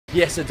He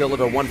has to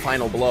deliver one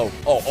final blow.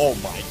 Oh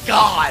my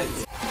god!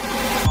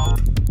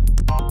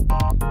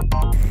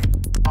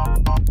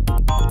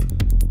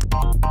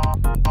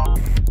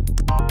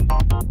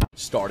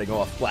 Starting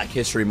off Black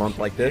History Month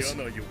like this,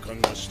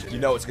 you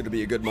know it's gonna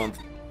be a good month.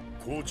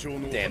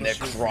 Damn, they're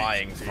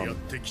crying from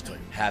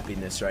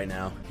happiness right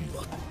now.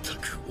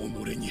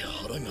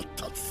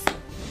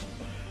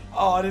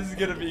 Oh, this is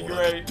gonna be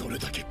great.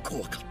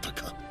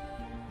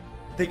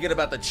 Thinking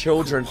about the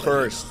children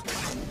first.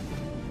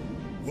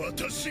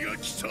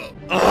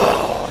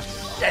 Oh,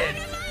 shit.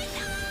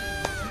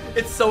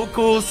 It's so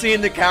cool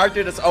seeing the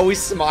character that's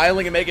always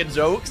smiling and making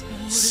jokes,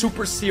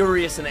 super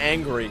serious and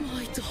angry.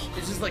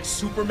 It's just like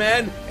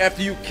Superman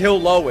after you kill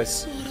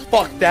Lois.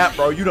 Fuck that,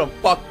 bro. You done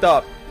fucked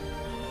up.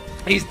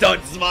 He's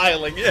done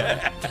smiling.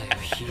 Yeah.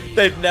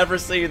 They've never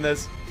seen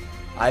this.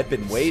 I've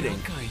been waiting.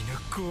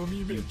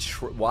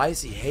 Why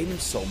does he hate him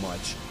so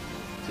much?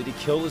 Did he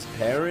kill his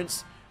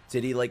parents?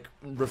 Did he, like,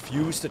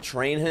 refuse to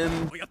train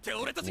him? What?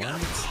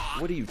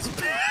 What are you...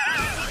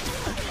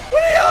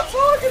 What are y'all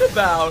talking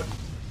about?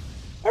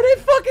 Are they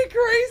fucking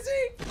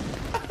crazy?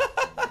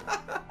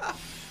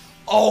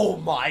 Oh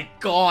my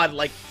god,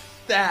 like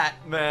that,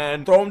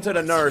 man. Throw him to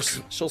the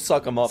nurse. She'll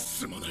suck him up.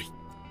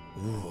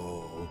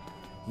 Ooh.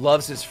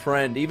 Loves his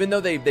friend. Even though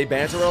they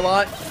banter a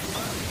lot.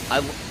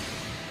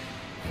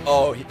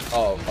 Oh.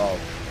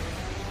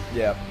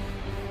 Yeah.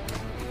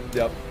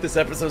 Yep. This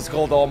episode's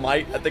called All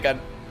Might. I think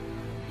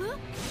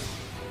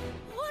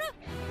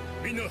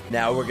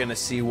Now we're gonna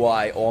see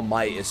why All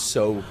Might is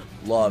so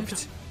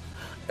loved.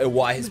 And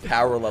why his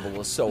power level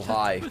is so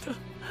high.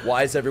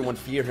 Why does everyone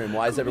fear him?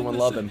 Why does everyone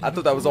love him? I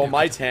thought that was All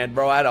Might's hand,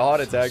 bro. I had a heart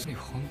attack.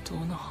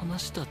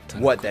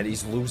 What, that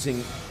he's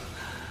losing?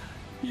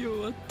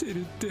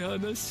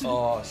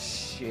 Oh,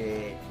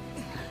 shit.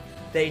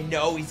 They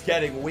know he's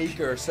getting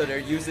weaker, so they're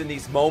using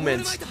these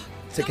moments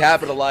to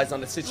capitalize on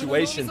the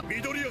situation.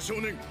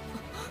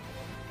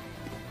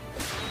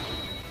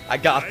 I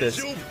got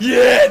this.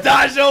 Yeah,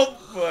 Daijo!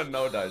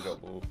 No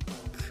Daijo move.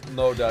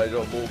 No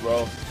Daijo move,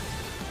 bro.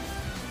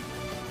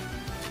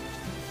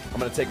 I'm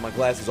gonna take my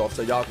glasses off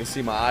so y'all can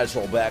see my eyes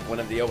roll back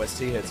whenever the OST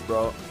hits,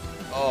 bro.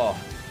 Oh.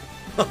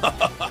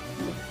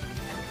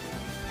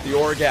 The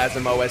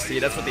orgasm OST,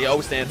 that's what the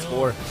O stands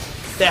for.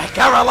 The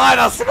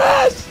Carolina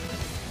Smash!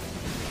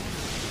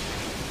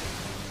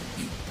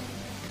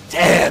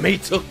 Damn, he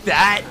took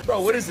that!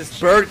 Bro, what is this,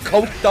 bird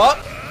coked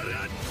up?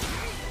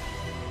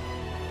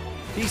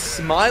 He's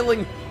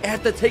smiling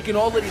after taking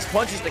all of these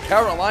punches. The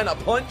Carolina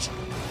punch.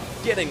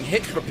 Getting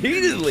hit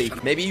repeatedly.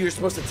 Maybe you're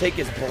supposed to take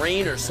his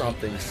brain or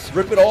something.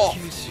 Rip it off.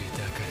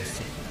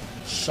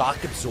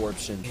 Shock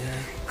absorption.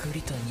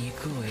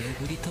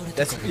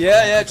 That's,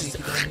 yeah,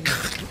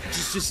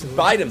 just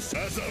bite him.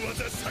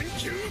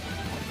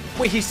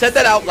 Wait, he said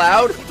that out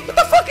loud? What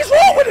the fuck is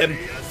wrong with him?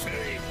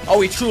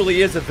 Oh, he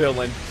truly is a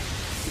villain.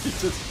 He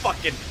just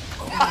fucking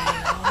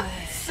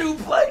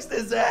suplexed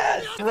his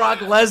ass. Brock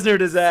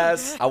Lesnar'd his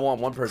ass. I want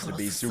one person to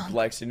be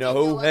suplexed. You know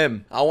who?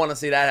 Him. I want to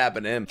see that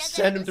happen to him.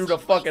 Send him through the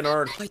fucking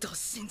earth.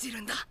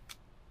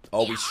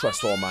 Always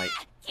trust All Might.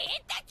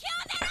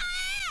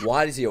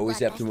 Why does he always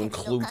have to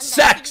include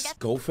sex?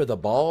 Go for the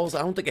balls? I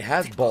don't think it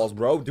has balls,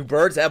 bro. Do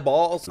birds have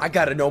balls? I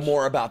gotta know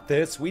more about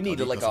this. We need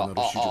like a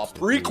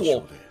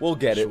prequel. We'll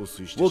get it.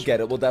 We'll get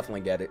it. We'll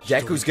definitely get it.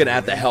 Deku's gonna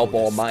have to help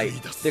All Might.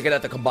 They're gonna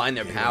have to combine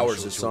their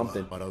powers or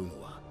something.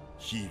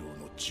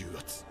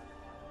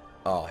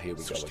 Oh, here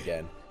we go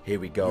again. Here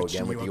we go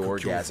again with the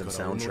orgasm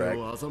soundtrack.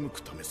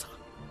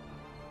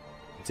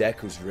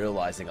 Deku's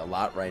realizing a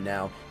lot right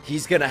now.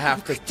 He's gonna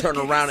have to turn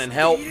around and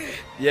help.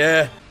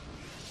 Yeah.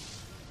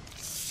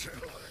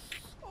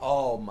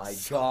 Oh my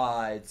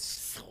god.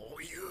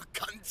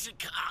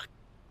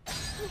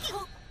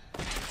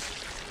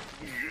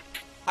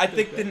 I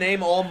think the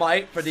name All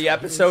Might for the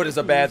episode is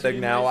a bad thing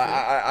now.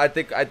 I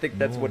think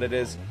that's what it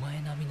is.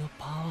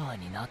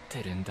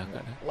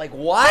 Like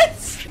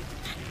what?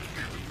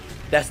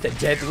 That's the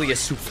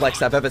deadliest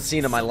suplex I've ever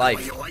seen in my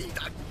life.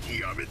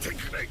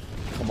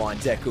 Come on,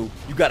 Deku.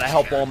 You gotta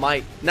help All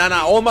Might. Nah,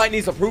 All Might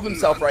needs to prove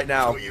himself right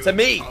now. To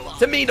me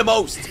the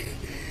most.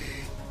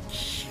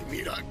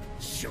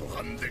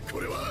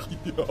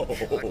 Yo.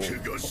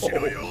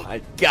 Oh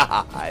my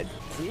god.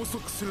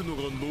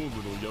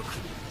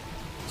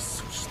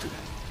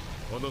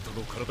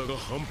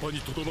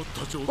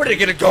 What, are you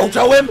gonna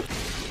Gojo him?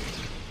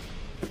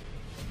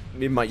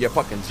 In your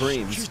fucking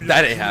dreams.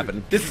 That ain't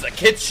happening. This is a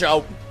kid's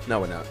show. No,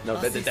 we're not. No,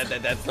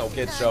 that's no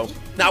kid's show.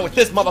 Not with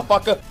this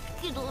motherfucker.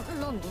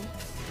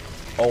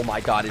 Oh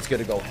my god, he's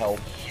gonna go help.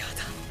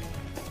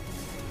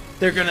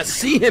 They're gonna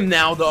see him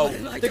now, though.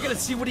 They're gonna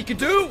see what he can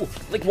do.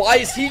 Like, why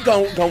is he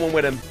going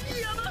with him?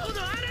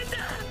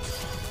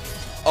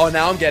 Oh,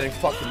 now I'm getting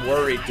fucking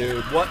worried,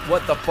 dude.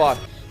 What the fuck?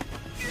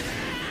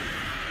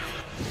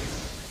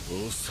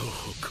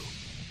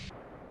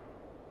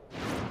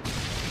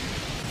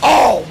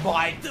 Oh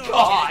my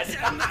god!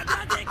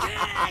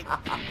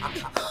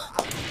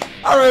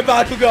 Alright,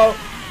 Bakugo.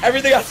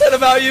 Everything I said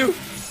about you,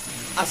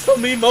 I still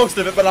mean most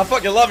of it, but I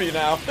fucking love you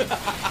now.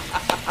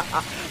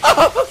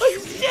 Oh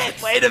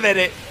shit, wait a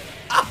minute.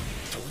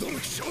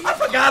 I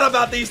forgot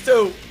about these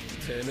two.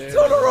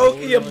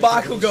 Todoroki and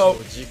Bakugo.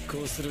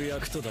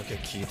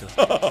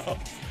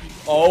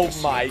 Oh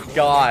my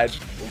god.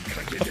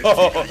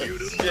 Oh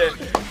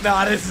shit.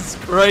 Nah, this is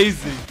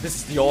crazy. This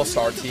is the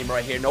all-star team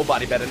right here.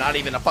 Nobody better. Not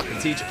even a fucking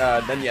teacher.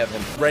 Then you have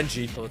him.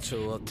 Renji.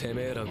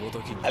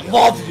 I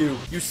love you.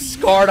 You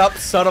scarred up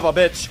son of a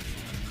bitch.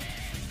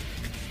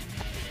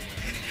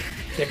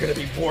 They're gonna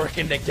be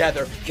working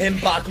together. Him,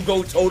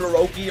 Bakugo,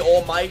 Todoroki,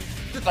 All Might.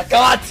 The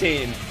god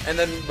team. And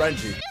then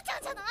Renji.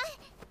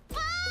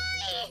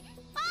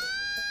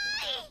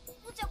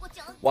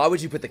 Why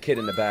would you put the kid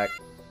in the back?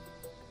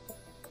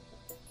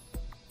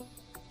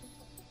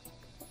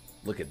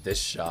 Look at this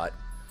shot.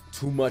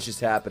 Too much is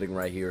happening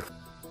right here.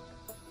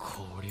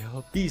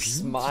 He's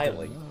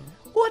smiling.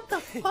 What the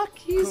fuck?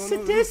 He's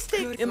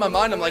sadistic. In my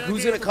mind, I'm like,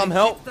 who's gonna come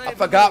help? I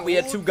forgot we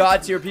had 2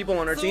 god tier people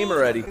on our team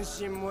already.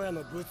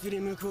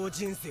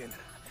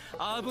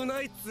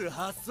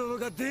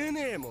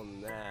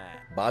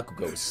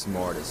 Bakugo is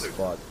smart as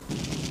fuck.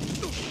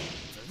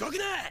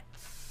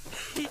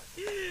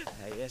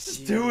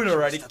 Just do it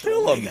already.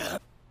 Kill him.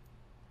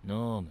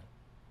 No.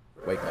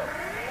 Wake up.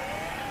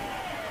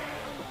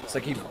 It's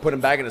like he put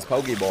him back in his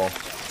Pokeball.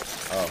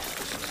 Oh.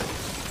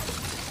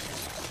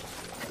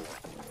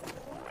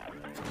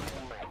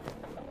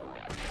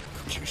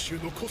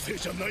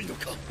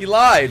 He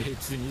lied.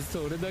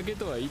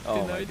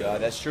 Oh my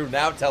god, that's true.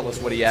 Now tell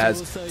us what he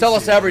has. Tell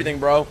us everything,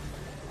 bro.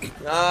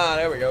 Ah,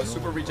 there we go.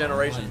 Super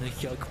regeneration.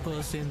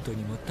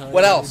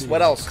 What else?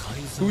 What else?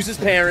 Who's his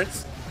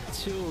parents?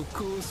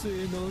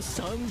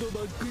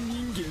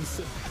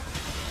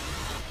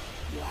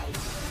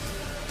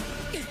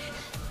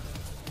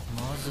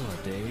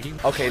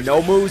 Okay,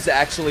 Nomu's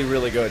actually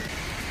really good.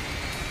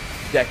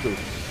 Deku.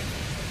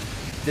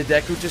 Did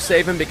Deku just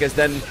save him? Because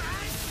then...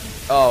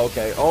 Oh,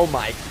 okay. Oh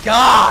my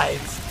god!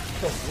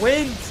 The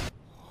wind!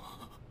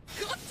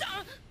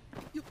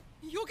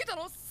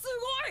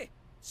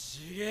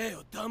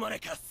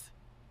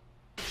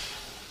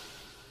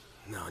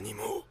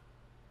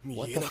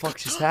 What the fuck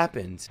just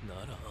happened?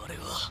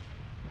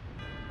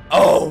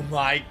 Oh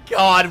my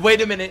god,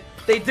 wait a minute.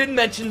 They did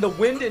mention the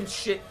wind and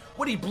shit.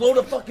 What, he blow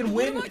the fucking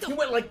wind? He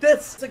went like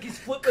this. It's like he's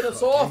flipping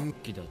us off.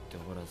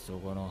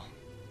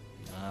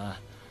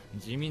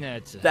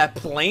 That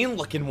plain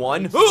looking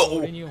one?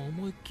 Who?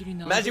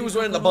 Imagine he was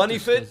wearing the bunny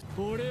fit.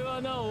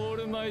 Uh-oh.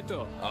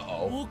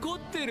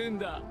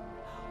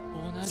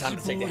 It's time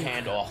to take the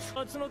hand off.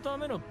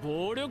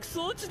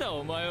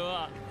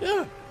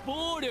 Yeah.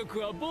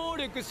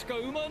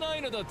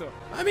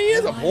 I mean, he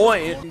has a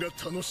point.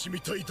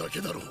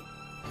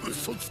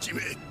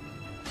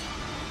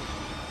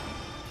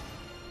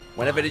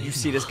 Whenever you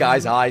see this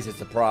guy's eyes,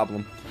 it's a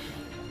problem.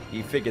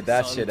 He figured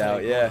that shit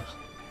out, yeah.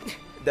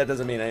 That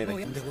doesn't mean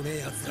anything.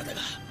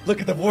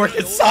 Look at them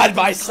working side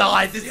by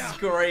side. This is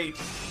great.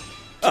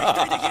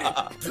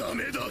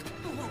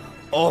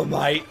 Oh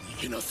my.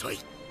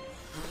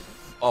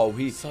 Oh,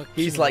 he's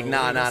like,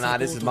 nah,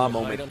 this is my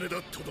moment.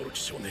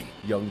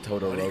 Young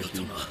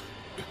Todoroki.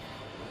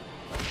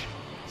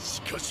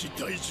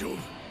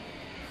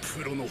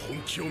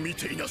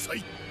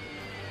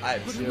 I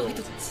have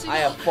chills. I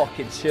have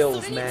fucking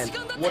chills, man.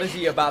 What is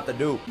he about to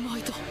do?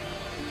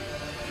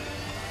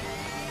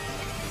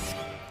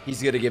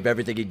 He's gonna give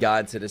everything he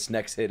got to this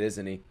next hit,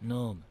 isn't he?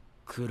 Nah.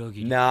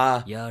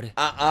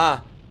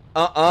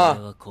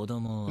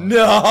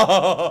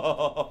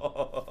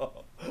 No.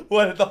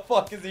 What the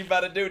fuck is he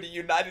about to do? The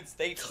United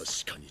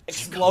States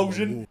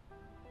explosion?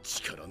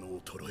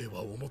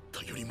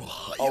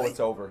 Oh, it's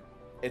over.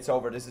 It's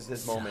over. This is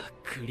his moment.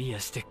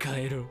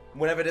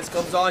 Whenever this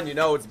comes on, you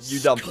know you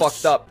done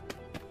fucked up.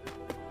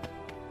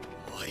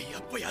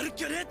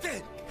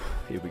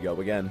 Here we go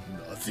again.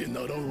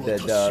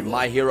 That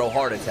My Hero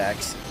heart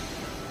attacks.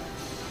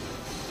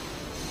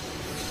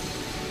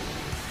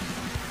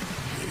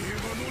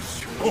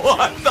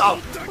 What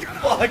the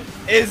fuck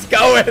is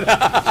going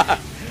on?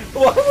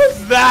 What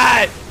was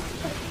that?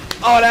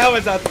 Oh, that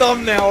was a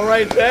thumbnail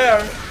right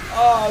there.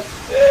 Oh,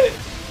 shit.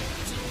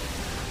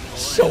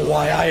 Show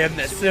why I am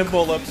the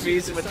symbol of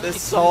peace with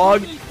this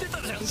song.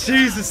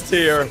 Jesus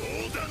tier.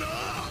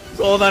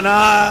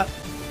 Soldana.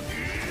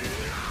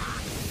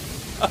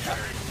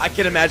 I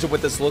can imagine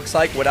what this looks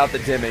like without the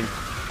dimming.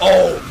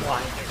 Oh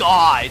my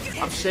god.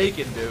 I'm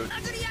shaking, dude.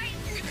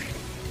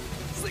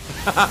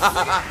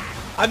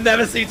 I've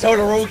never seen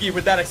Todoroki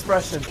with that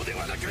expression.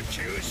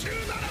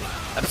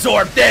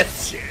 Absorb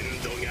this!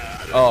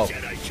 Oh.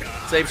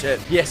 Same shit.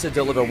 He has to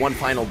deliver one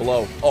final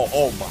blow.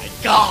 Oh my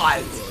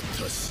god!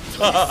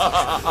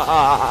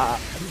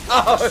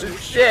 Oh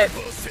shit!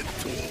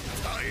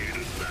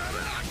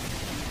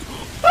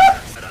 Oh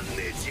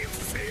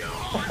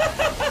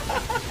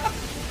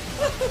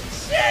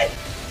shit!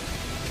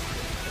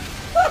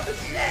 Oh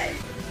shit!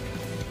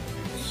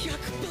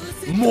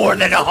 More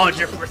than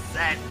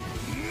 100%!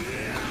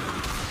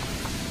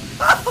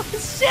 Oh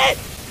shit!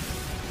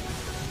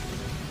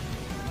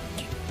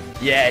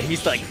 Yeah,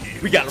 he's like,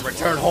 we gotta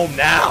return home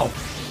now.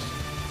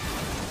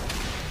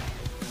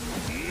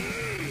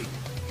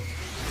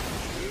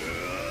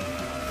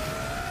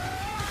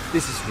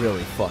 This is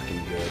really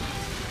fucking good.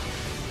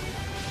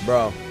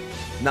 Bro.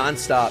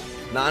 Non-stop.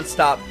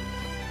 Non-stop.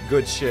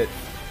 Good shit.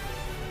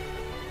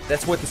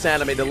 That's what this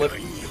anime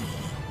delivers.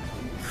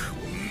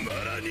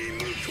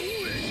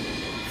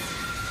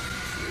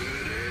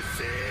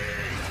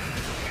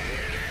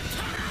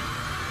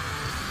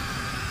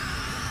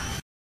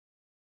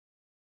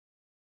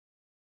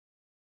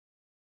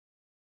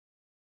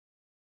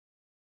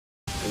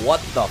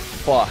 What the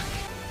fuck?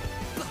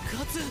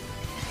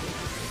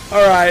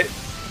 Alright,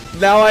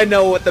 now I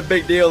know what the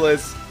big deal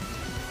is.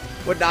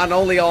 With not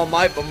only All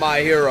Might, but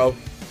My Hero.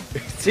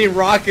 Team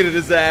Rocket at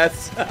his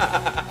ass.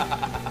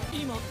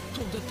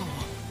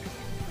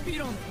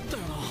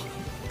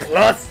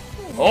 Plus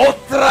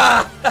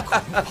Ultra!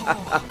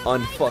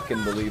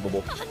 Unfucking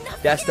believable.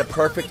 That's the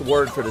perfect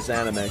word for this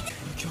anime.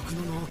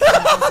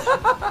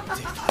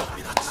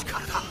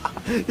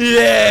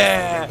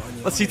 Yeah!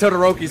 Let's see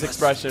Todoroki's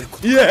expression.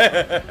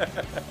 Yeah!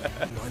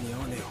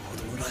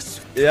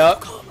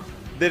 Yep.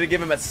 Didn't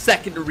give him a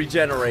second to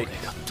regenerate.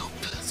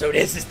 So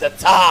this is the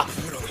top!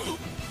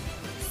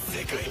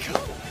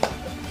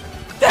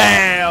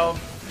 Damn!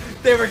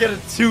 They were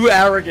getting too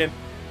arrogant.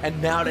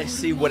 And now they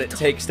see what it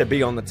takes to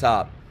be on the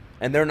top.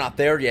 And they're not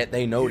there yet,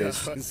 they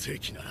notice.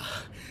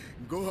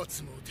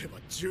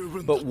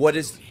 But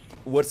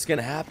what's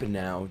gonna happen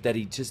now that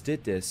he just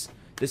did this?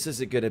 This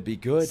isn't gonna be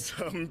good.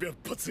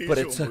 But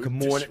it took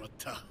more.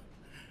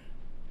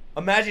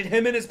 Imagine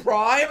him in his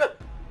prime?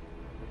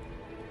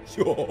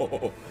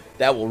 Yo,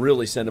 that will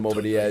really send him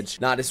over the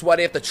edge. Nah, this is why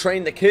they have to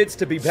train the kids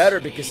to be better,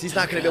 because he's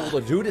not gonna be able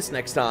to do this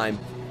next time.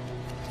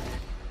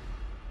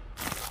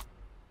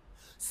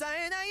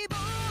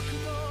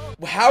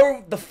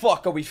 How the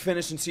fuck are we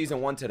finishing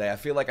season 1 today? I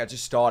feel like I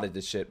just started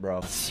this shit,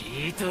 bro.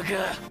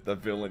 The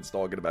villain's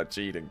talking about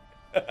cheating.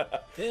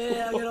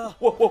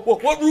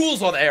 What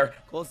rules are there?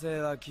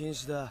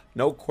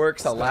 No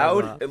quirks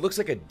allowed? It looks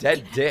like a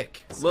dead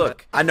dick.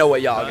 Look, I know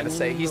what y'all are gonna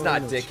say. He's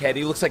not dickhead.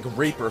 He looks like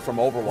Reaper from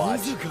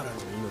Overwatch.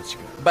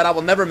 But I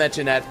will never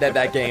mention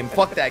that game.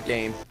 Fuck that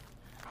game.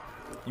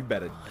 You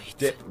better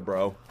dip,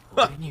 bro.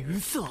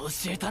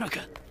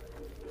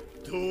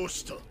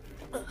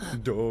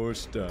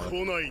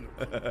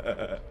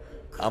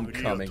 I'm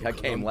coming. I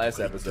came last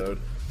episode.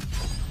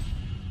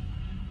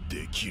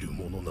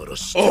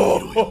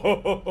 Oh.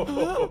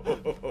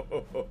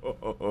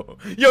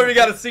 You only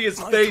gotta see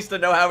his face to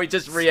know how he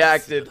just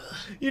reacted.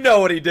 You know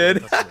what he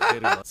did.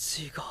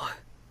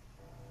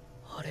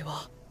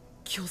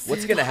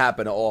 What's gonna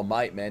happen to All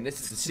Might, man? This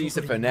is the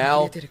season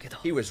finale.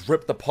 He was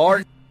ripped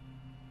apart.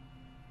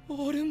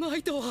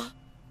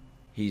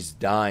 He's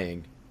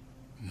dying.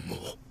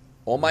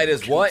 All Might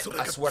is what?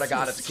 I swear to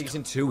God, it's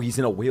season 2. He's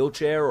in a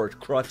wheelchair or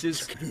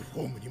crutches.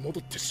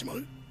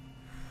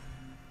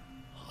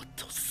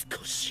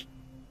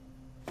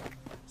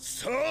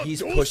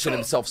 He's pushing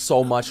himself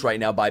so much right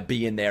now by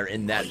being there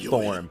in that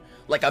form.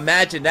 Like,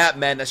 imagine that,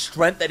 man. The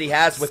strength that he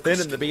has within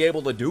him to be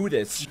able to do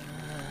this.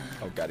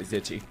 Oh God, he's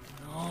itchy.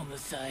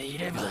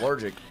 He's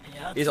allergic.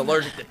 He's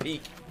allergic to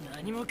Peak.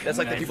 That's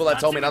like the people that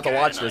told me not to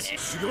watch this.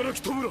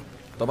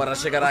 Tomara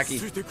Shigaraki.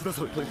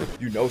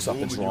 You know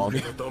something's wrong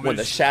when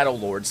the Shadow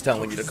Lord's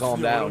telling you to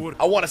calm down.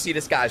 I want to see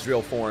this guy's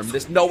real form.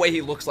 There's no way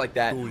he looks like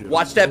that.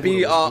 Watch that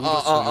be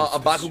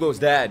Bakugo's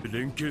dad.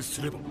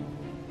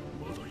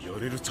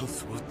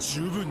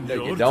 No,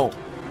 you don't.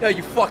 No,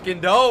 you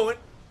fucking don't.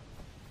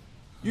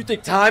 You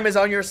think time is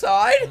on your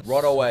side?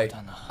 Run away.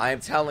 I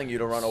am telling you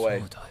to run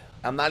away.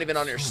 I'm not even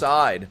on your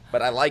side,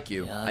 but I like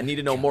you. I need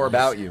to know more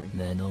about you.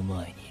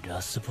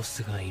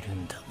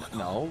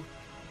 No.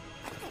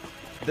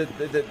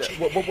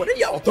 What are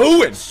y'all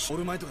doing?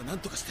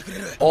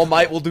 All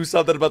Might will do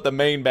something about the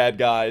main bad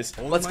guys.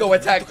 Let's go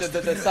attack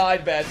the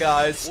side bad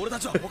guys.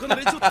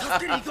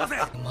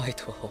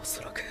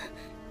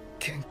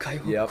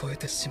 Yep,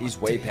 he's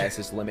way past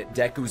his limit.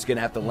 Deku's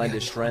gonna have to lend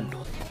his strength.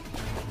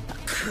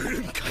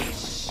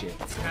 Shit.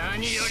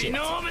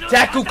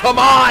 Deku, come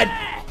on!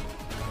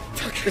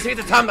 This ain't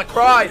the time to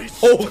cry.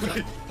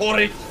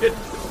 Holy shit.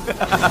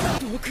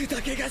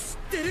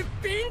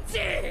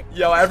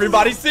 Yo,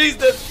 everybody sees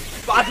this.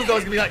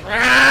 Bakugo's gonna be like,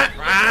 rah,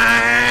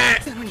 rah.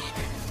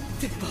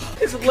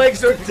 His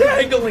legs are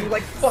dangling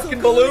like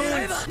fucking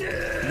balloons.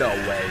 No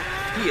way.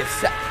 He is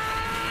set.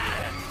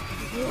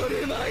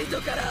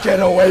 Get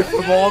away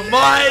from All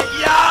Might,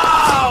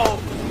 yo!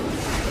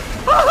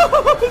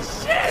 Oh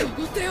shit!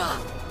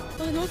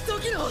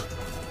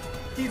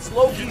 He's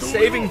low-key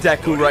saving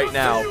Deku right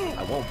now.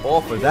 I won't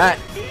fall for that.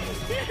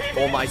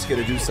 All Might's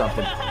gonna do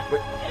something.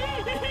 Wait.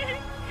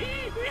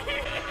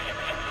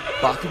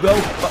 Bakugo?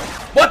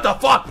 What the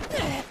fuck?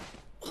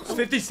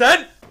 50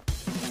 Cent?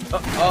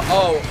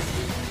 Oh.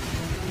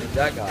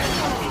 That guy.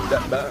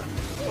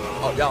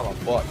 Oh, y'all are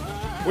fucked.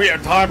 We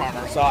have time on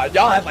our side.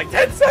 Y'all had like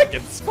 10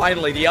 seconds.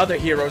 Finally, the other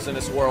heroes in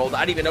this world.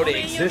 I didn't even know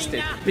they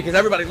existed because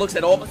everybody looks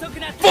at all.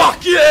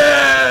 Fuck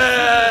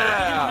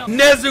yeah!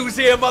 Nezu's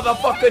here,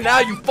 motherfucker. Now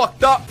you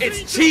fucked up.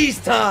 It's cheese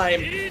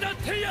time.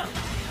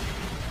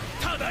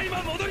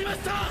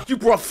 You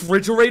brought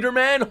Refrigerator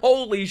Man?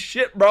 Holy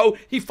shit, bro.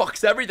 He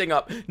fucks everything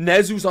up.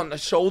 Nezu's on the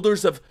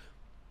shoulders of...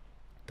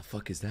 The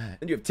fuck is that?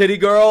 And you have Titty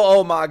Girl.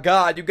 Oh my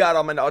god. You got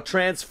a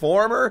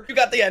Transformer. You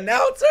got the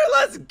announcer.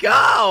 Let's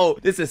go.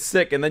 This is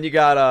sick. And then you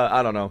got,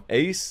 I don't know,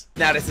 Ace.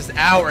 Now this is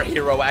our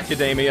Hero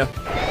Academia.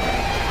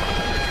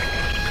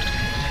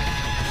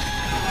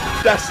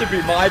 That should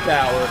be my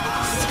power.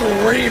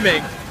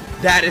 Screaming.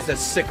 That is a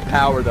sick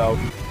power, though.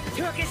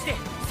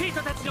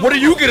 What are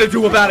you gonna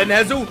do about it,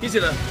 Nezu? He's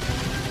gonna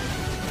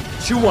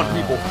chew on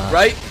people,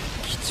 right?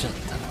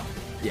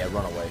 Yeah,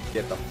 run away.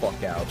 Get the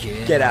fuck out.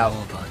 Get out.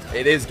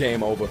 It is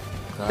game over.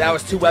 That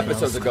was 2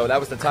 episodes ago. That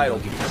was the title.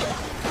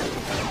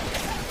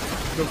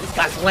 This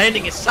guy's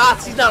landing his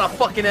shots. He's not a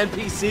fucking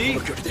NPC.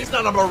 He's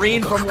not a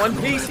Marine from One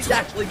Piece. He's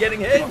actually getting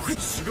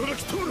hits.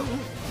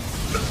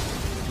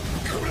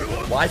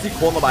 Why is he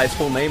calling him by his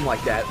full name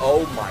like that?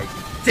 Oh my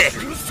dick.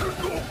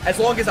 As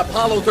long as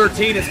Apollo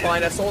 13 is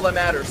fine, that's all that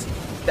matters.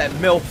 That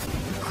MILF.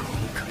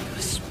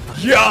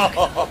 Yeah.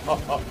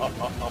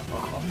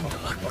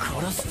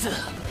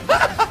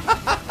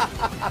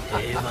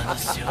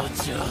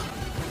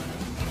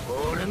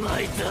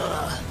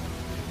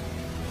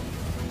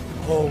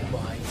 Oh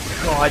my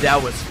god,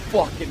 that was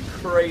fucking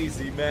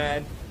crazy,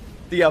 man.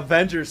 The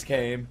Avengers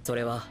came.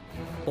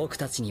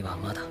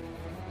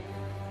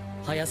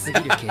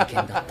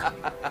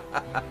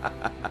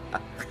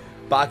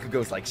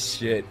 Bakugo's like,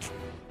 shit,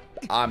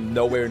 I'm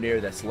nowhere near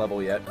this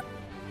level yet.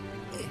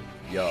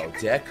 Yo,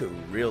 Deku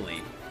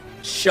really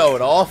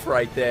showed off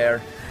right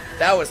there.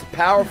 That was a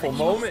powerful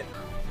moment.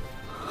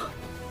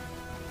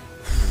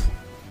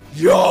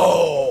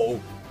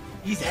 Yo!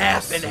 He's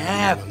half and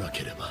half.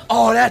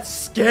 Oh, that's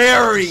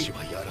scary.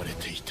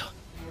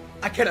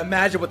 I can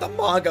imagine what the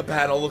manga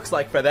panel looks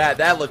like for that.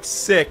 That looks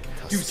sick.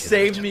 You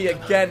saved me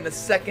again the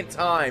second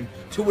time.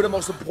 2 of the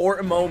most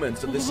important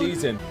moments of the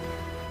season.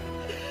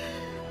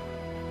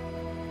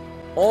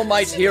 All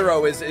Might's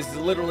hero is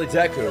literally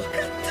Deku.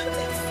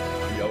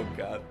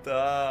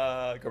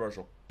 Yokata.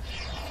 Commercial.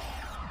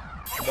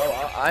 Bro,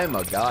 I am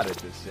a god at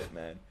this shit,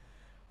 man.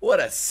 What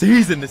a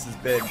season this has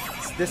been.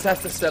 This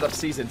has to set up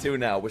season 2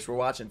 now, which we're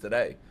watching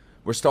today.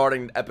 We're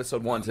starting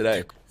episode 1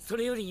 today.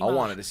 I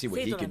wanted to see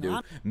what he could do.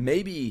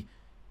 Maybe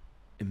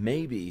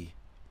Nezu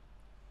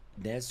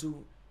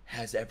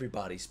has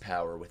everybody's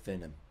power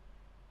within him.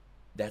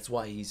 That's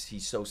why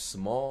he's so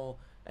small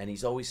and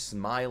he's always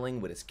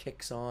smiling with his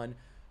kicks on.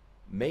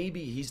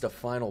 Maybe he's the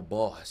final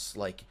boss,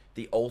 like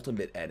the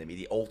ultimate enemy,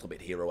 the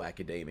ultimate Hero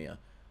Academia.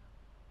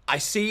 I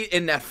see it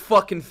in that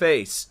fucking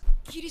face.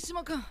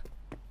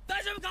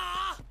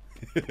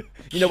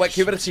 You know what?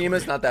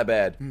 Kibarachima's not that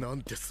bad.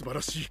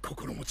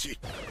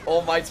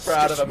 All Might's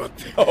proud of him.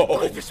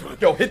 Oh,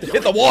 yo, hit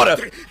the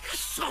water.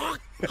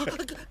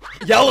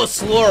 Yellow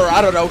slur.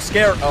 I don't know.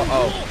 Scare.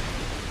 Uh-oh.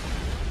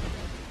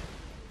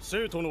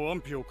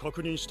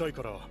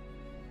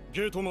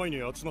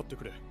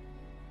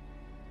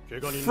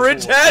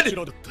 Fridge head?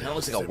 That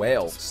looks like a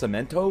whale.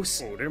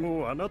 Cementos?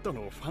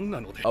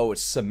 Oh,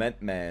 it's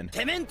Cement Man.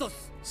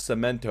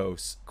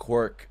 Cementos.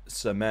 Quirk.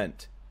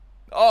 Cement.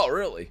 Oh,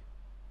 really?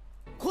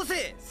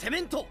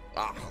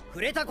 Ah,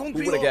 who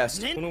would have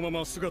guessed?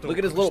 Look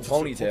at his little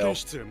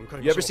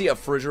ponytail. You ever see a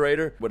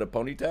refrigerator with a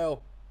ponytail?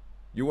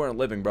 You weren't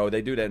living, bro.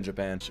 They do that in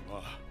Japan.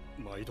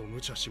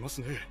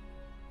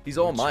 He's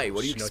All Might.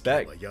 What do you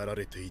expect?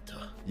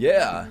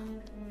 Yeah.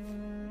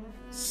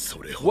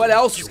 What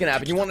else was gonna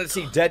happen? You wanted to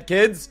see dead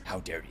kids? How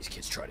dare these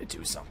kids try to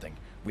do something?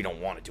 We don't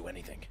want to do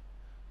anything.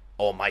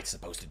 All Might's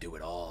supposed to do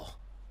it all.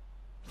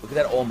 Look at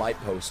that All Might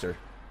poster.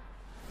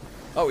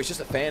 Oh, he's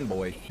just a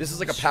fanboy. This is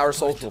like a Power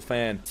Social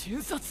fan.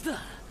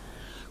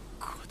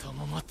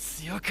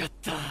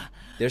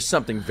 There's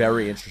something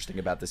very interesting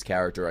about this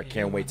character. I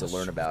can't wait to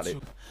learn about it.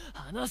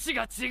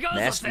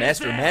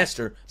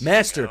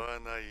 Master.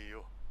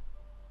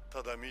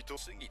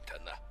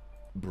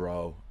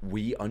 Bro,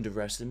 we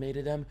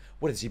underestimated him?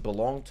 What, does he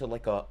belong to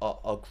like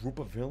a group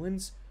of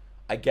villains?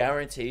 I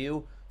guarantee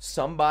you,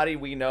 somebody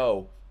we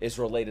know is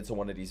related to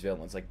one of these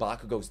villains. Like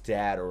Bakugo's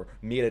dad or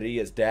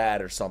Midoriya's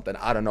dad or something.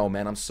 I don't know,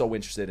 man. I'm so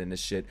interested in this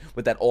shit.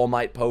 With that All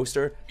Might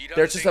poster.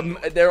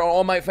 They're an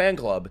All Might fan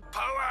club.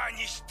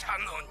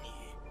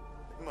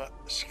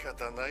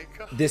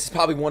 This is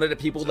probably one of the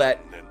people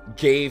that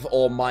gave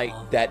All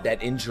Might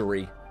that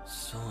injury.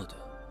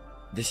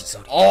 This is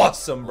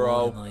awesome,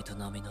 bro.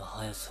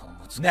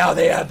 Now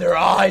they have their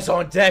eyes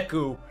on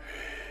Deku.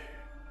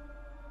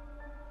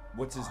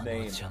 What's his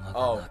name?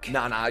 Oh,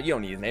 nah, you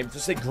don't need his name.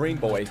 Just say Green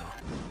Boy.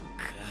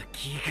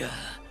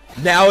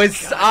 Now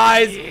his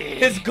eyes,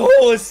 his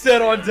goal is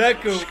set on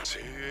Deku.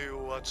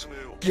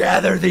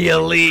 Gather the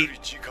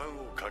elite.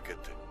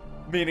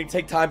 Meaning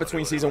take time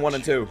between season 1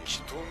 and 2.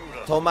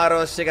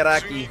 Tomaro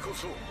Shigaraki.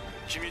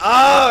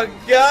 Oh,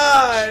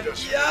 God.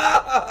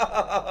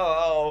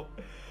 Yo.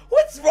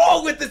 What's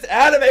wrong with this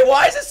anime?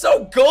 Why is it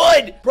so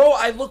good? Bro,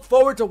 I look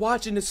forward to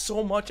watching this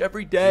so much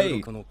every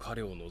day.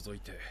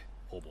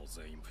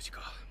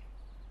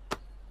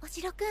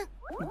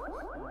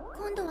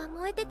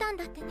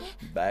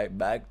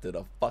 Back to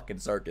the fucking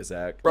circus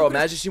act. Bro,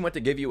 imagine she went to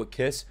give you a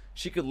kiss.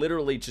 She could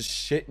literally just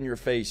shit in your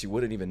face. You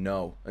wouldn't even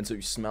know until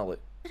you smell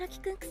it.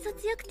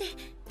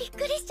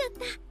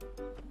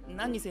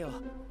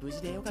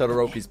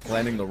 Todoroki's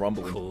planning the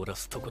rumbling.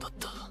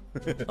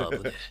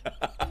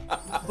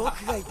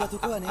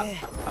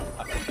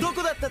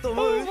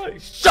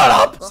 Shut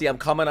up! See, I'm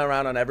coming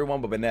around on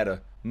everyone but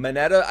Mineta.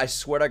 Mineta, I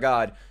swear to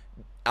God,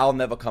 I'll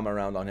never come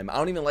around on him. I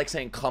don't even like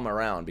saying come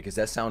around because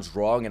that sounds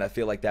wrong and I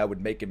feel like that would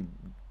make him,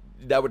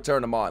 that would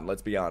turn him on.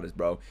 Let's be honest,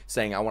 bro.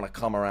 Saying I want to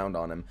come around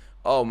on him.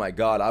 Oh my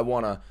God, I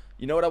want to,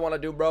 you know what I want to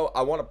do, bro?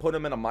 I want to put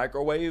him in a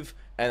microwave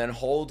and then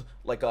hold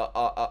like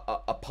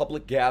a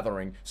public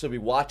gathering so we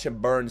watch him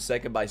burn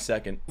second by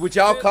second. Would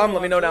y'all come?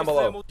 Let me know down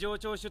below.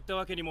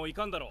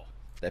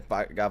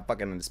 That got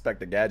fucking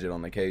Inspector Gadget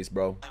on the case,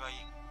 bro.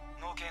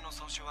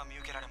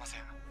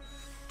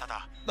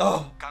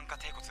 Oh.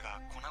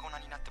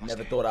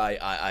 Never thought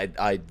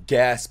I'd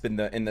gasp in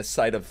the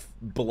sight of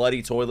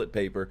bloody toilet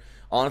paper.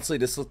 Honestly,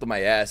 this looked at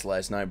my ass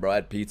last night, bro. I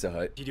had Pizza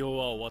Hut.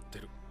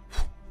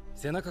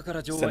 Send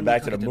him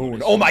back to the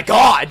moon. Oh my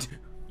God!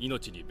 That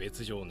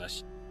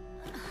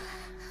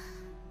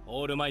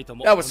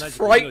was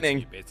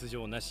frightening.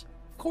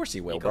 Of course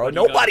he will, bro.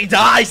 Nobody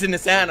dies in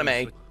this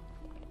anime.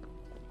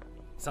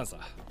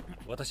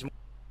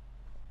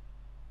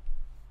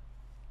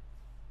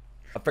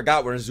 I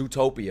forgot we're in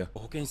Zootopia.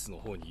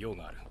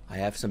 I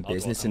have some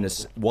business in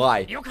this.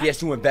 Why? He has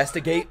to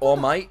investigate All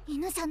Might?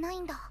 I'm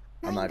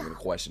not even gonna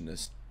question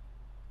this.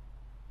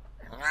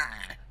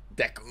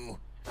 Deku.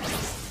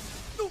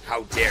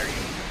 How dare you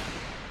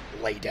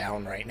lay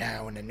down right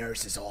now in the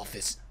nurse's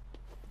office?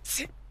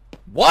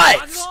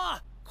 What?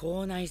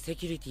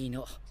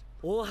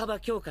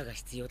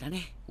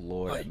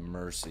 Lord have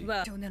mercy.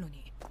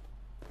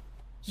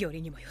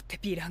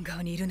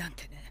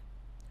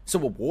 So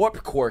a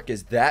warp quirk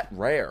is that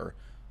rare?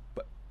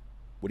 But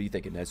what do you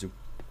think, Nezu?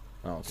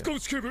 Oh, okay.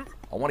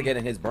 I want to get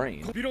in his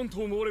brain.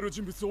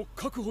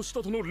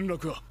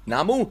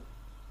 Namu?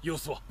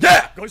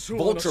 Yeah!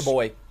 Vulture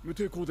Boy.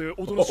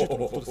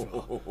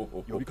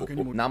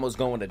 Namu's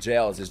going to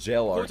jail as his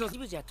jail arc.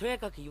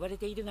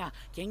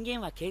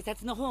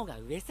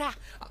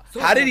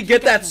 How did he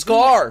get that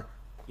scar?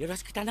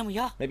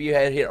 Maybe you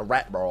had hit a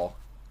rat brawl.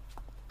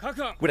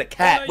 With a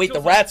cat. Wait,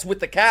 the rat's with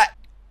the cat.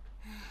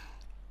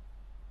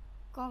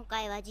 Look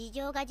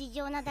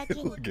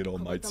at All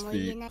Might's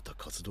feet.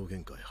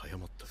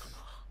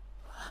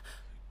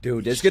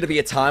 Dude, there's gonna be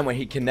a time when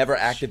he can never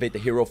activate the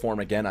hero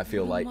form again, I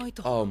feel like.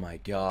 Oh my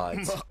God.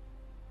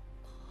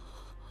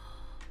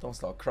 Don't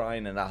start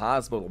crying in a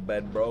hospital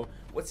bed, bro.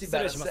 What's he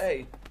about to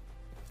say?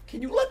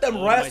 Can you let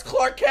them rest,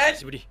 Clark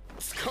Kent?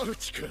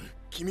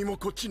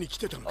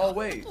 Oh,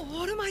 wait.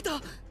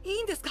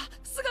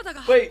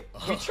 Wait,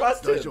 you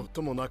trust him?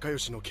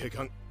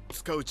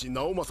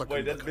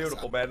 Wait, that's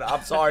beautiful, man.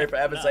 I'm sorry for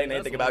ever saying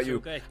anything about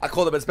you. I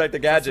called him Inspector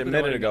Gadget a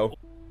minute ago.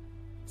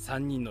 I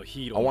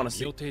want to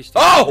see.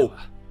 Oh!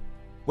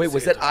 Wait,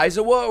 was that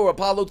Aizawa or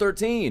Apollo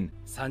 13?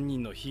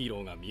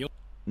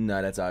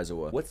 Nah, that's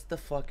Aizawa. What the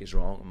fuck is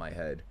wrong with my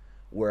head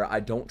where I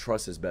don't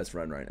trust his best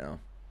friend right now?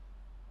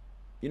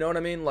 You know what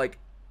I mean? Like,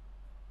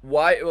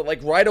 why?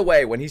 Like, right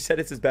away, when he said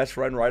it's his best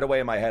friend, right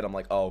away in my head, I'm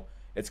like, oh,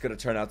 it's going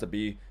to turn out to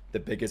be the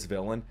biggest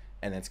villain,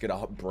 and it's going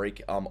to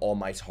break All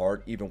Might's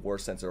heart even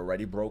worse since it's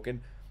already broken.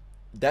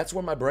 That's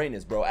where my brain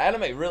is, bro.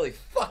 Anime really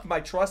fucked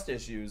my trust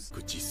issues.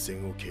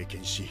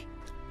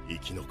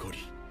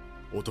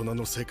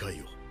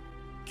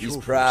 He's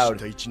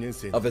proud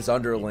of his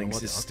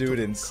underlings, his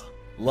students.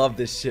 Love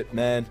this shit,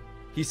 man.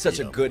 He's such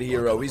a good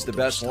hero. He's the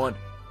best one.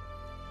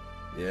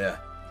 Yeah.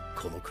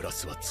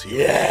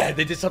 Yeah,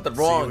 they did something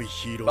wrong.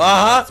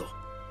 Uh-huh.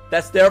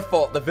 That's their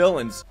fault, the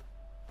villains.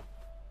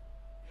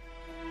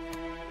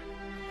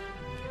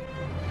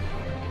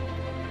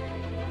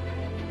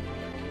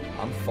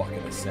 I'm fucking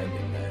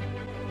ascending, man.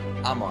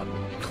 I'm on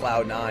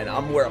cloud 9.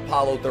 I'm where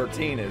Apollo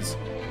 13 is.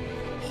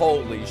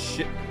 Holy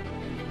shit.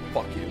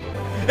 Fuck you.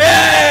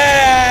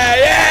 Yeah!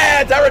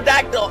 Yeah!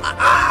 Pterodactyl!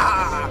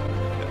 Ah!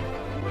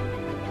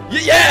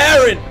 Yeah,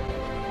 Aaron!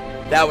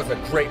 That was a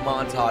great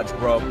montage,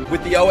 bro.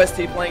 With the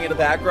OST playing in the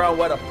background,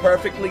 what a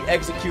perfectly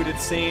executed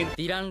scene. What's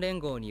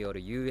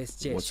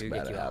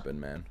about to happen,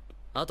 man?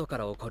 A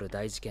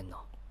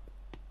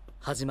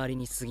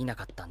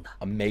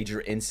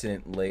major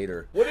incident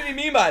later. What did he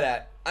mean by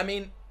that? I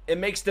mean, it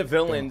makes the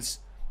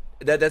villains...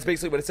 That's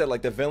basically what it said.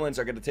 Like, the villains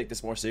are going to take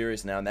this more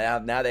serious now.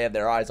 Now they have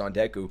their eyes on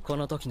Deku.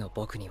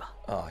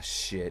 Oh,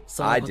 shit.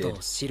 I did.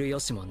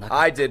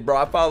 I did, bro.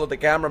 I followed the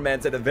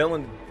cameraman to the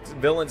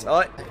villain's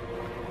hut.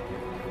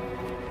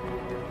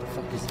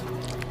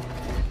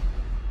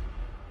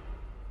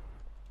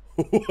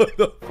 What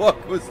the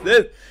fuck was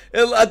this?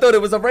 I thought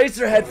it was a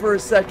Eraserhead for a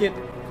second.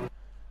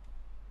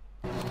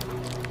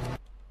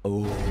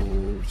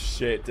 Oh,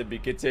 shit. To be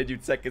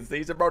continued second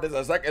season, bro. This is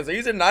a second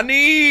season.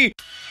 Nani!